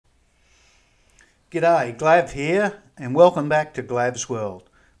G'day, Glav here and welcome back to Glav's World.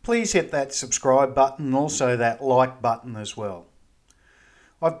 Please hit that subscribe button and also that like button as well.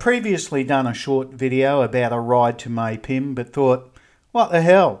 I've previously done a short video about a ride to Mae Phim but thought, what the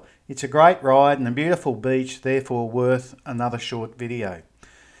hell, it's a great ride and a beautiful beach, therefore worth another short video.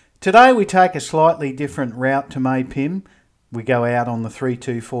 Today we take a slightly different route to Mae Phim. We go out on the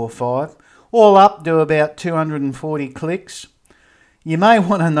 3245, all up do about 240 clicks. You may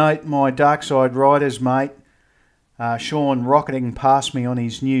want to note my dark side riders mate, Sean, rocketing past me on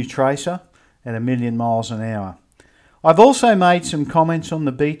his new Tracer at 1,000,000 miles an hour. I've also made some comments on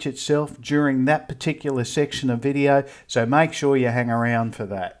the beach itself during that particular section of video, so make sure you hang around for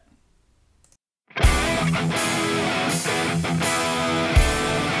that.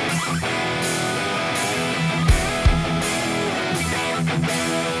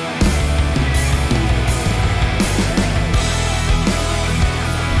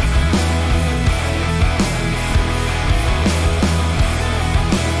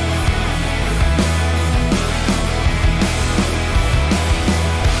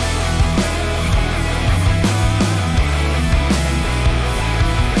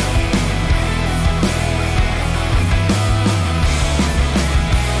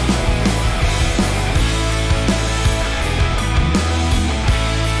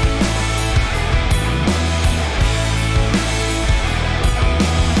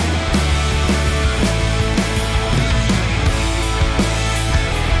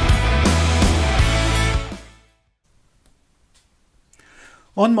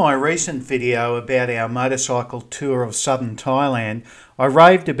 On my recent video about our motorcycle tour of southern Thailand, I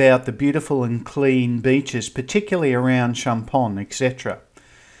raved about the beautiful and clean beaches, particularly around Champon, etc.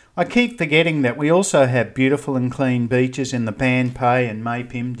 I keep forgetting that we also have beautiful and clean beaches in the Ban Pay and Mae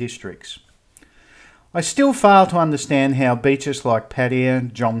Phim districts. I still fail to understand how beaches like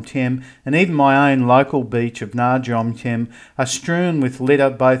Pattaya, NAJomtien and even my own local beach of NAJomtien are strewn with litter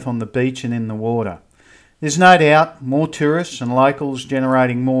both on the beach and in the water. There's no doubt more tourists and locals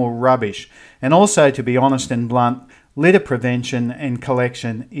generating more rubbish, and also, to be honest and blunt, litter prevention and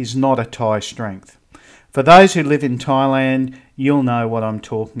collection is not a Thai strength. For those who live in Thailand, you'll know what I'm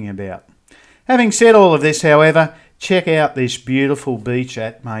talking about. Having said all of this, however, check out this beautiful beach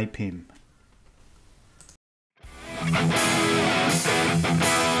at Mae Phim.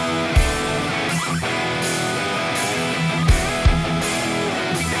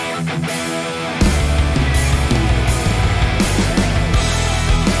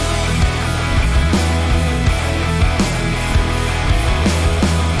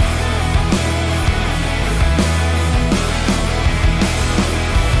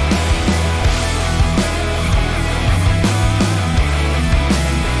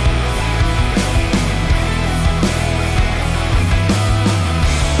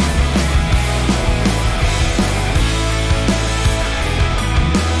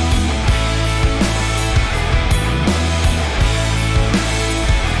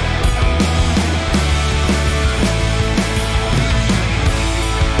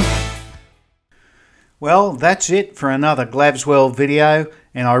 Well, that's it for another Glav's World video,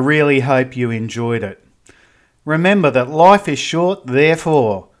 and I really hope you enjoyed it. Remember that life is short,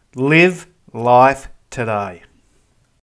 therefore live life today.